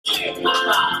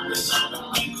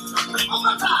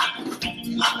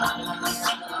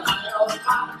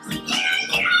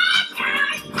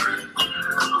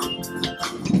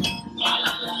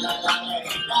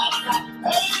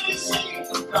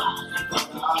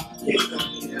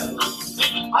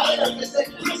I end up just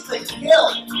saying, kiss the kill.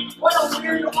 What a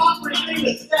weird, awkward thing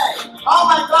to say. Oh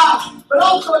my gosh, but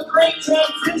also a great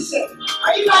transition.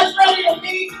 Are you guys ready to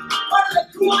meet one of the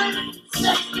coolest,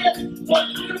 sexiest,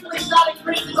 most beautifully sounding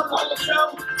creatures on the whole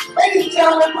show? Ladies and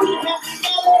gentlemen, put your hands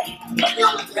together.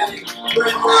 Feel the feeling.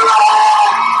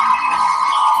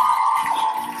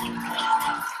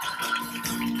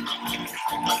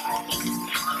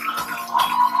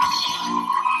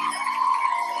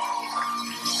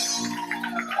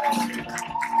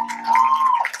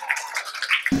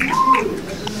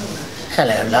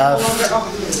 Hello,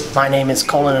 love. My name is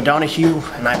Coleman O'Donoghue,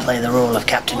 and I play the role of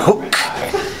Captain Hook.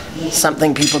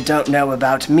 Something people don't know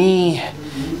about me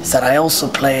is that I also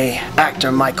play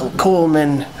actor Michael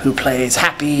Coleman, who plays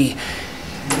Happy.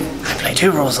 I play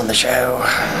two roles on the show.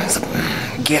 It's a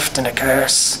gift and a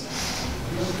curse.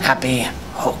 Happy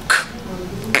Hook.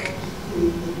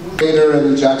 Vader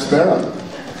and Jack Sparrow.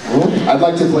 I'd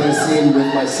like to play a scene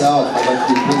with myself. I'd like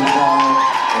to do ping pong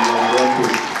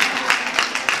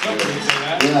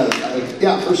and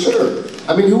yeah, for sure.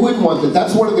 I mean, who wouldn't want that?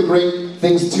 That's one of the great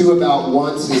things too about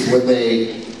Once is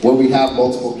when we have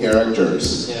multiple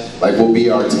characters. Yeah. Like we'll be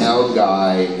our town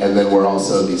guy, and then we're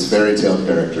also these fairy tale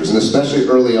characters. And especially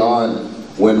early on,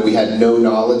 when we had no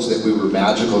knowledge that we were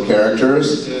magical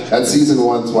characters. Yeah. That's season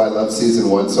 1's why I love season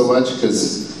 1 so much,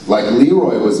 because like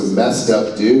Leroy was a messed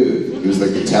up dude. He was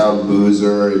like the town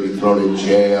boozer, he'd be thrown in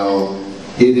jail.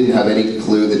 He didn't have any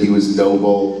clue that he was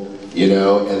noble, you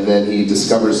know, and then he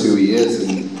discovers who he is,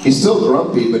 and he's still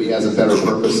grumpy, but he has a better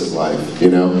purpose in life, you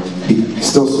know. He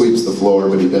still sweeps the floor,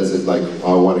 but he does it like,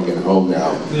 oh, I want to get home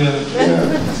now.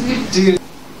 Yeah.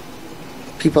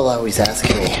 People always ask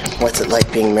me, what's it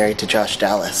like being married to Josh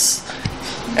Dallas?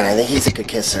 And I think he's a good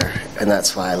kisser, and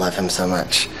that's why I love him so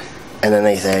much. And then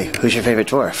they say, who's your favorite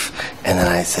dwarf? And then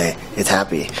I say, it's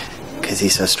Happy, because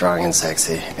he's so strong and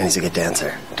sexy, and he's a good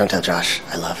dancer. Don't tell Josh,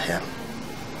 I love him.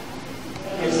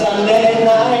 Sunday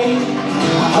night,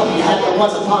 I hope you had the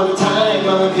once upon a time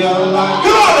of your life.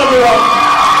 Come on, everyone!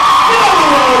 Get on the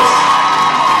roads!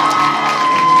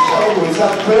 Show is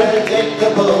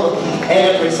unpredictable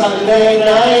every Sunday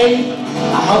night.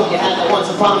 I hope you had the once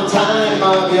upon a time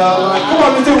of your life. Come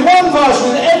on, let's do one verse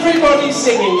with everybody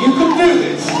singing. You can do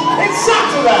this. It's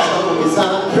Saturday. Show is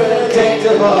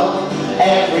unpredictable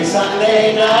every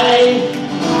Sunday night.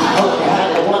 I hope you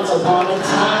had the once upon a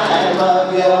time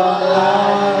of your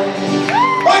life.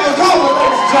 Michael Coleman,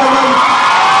 ladies and gentlemen.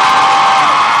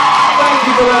 Thank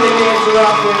you for letting me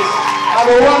interrupt this. Have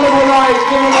a wonderful night.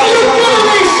 Are you giving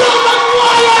me something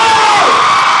wild?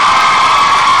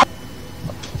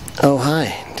 Oh, hi.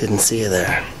 Didn't see you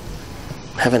there.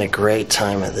 Having a great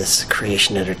time at this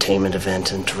Creation Entertainment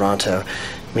event in Toronto,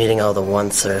 meeting all the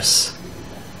Oncers.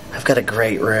 I've got a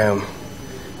great room.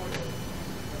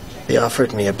 They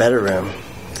offered me a better room.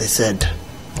 They said,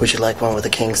 would you like one with a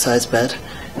king-size bed?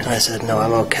 And I said, no,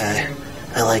 I'm okay.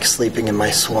 I like sleeping in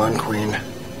my Swan Queen.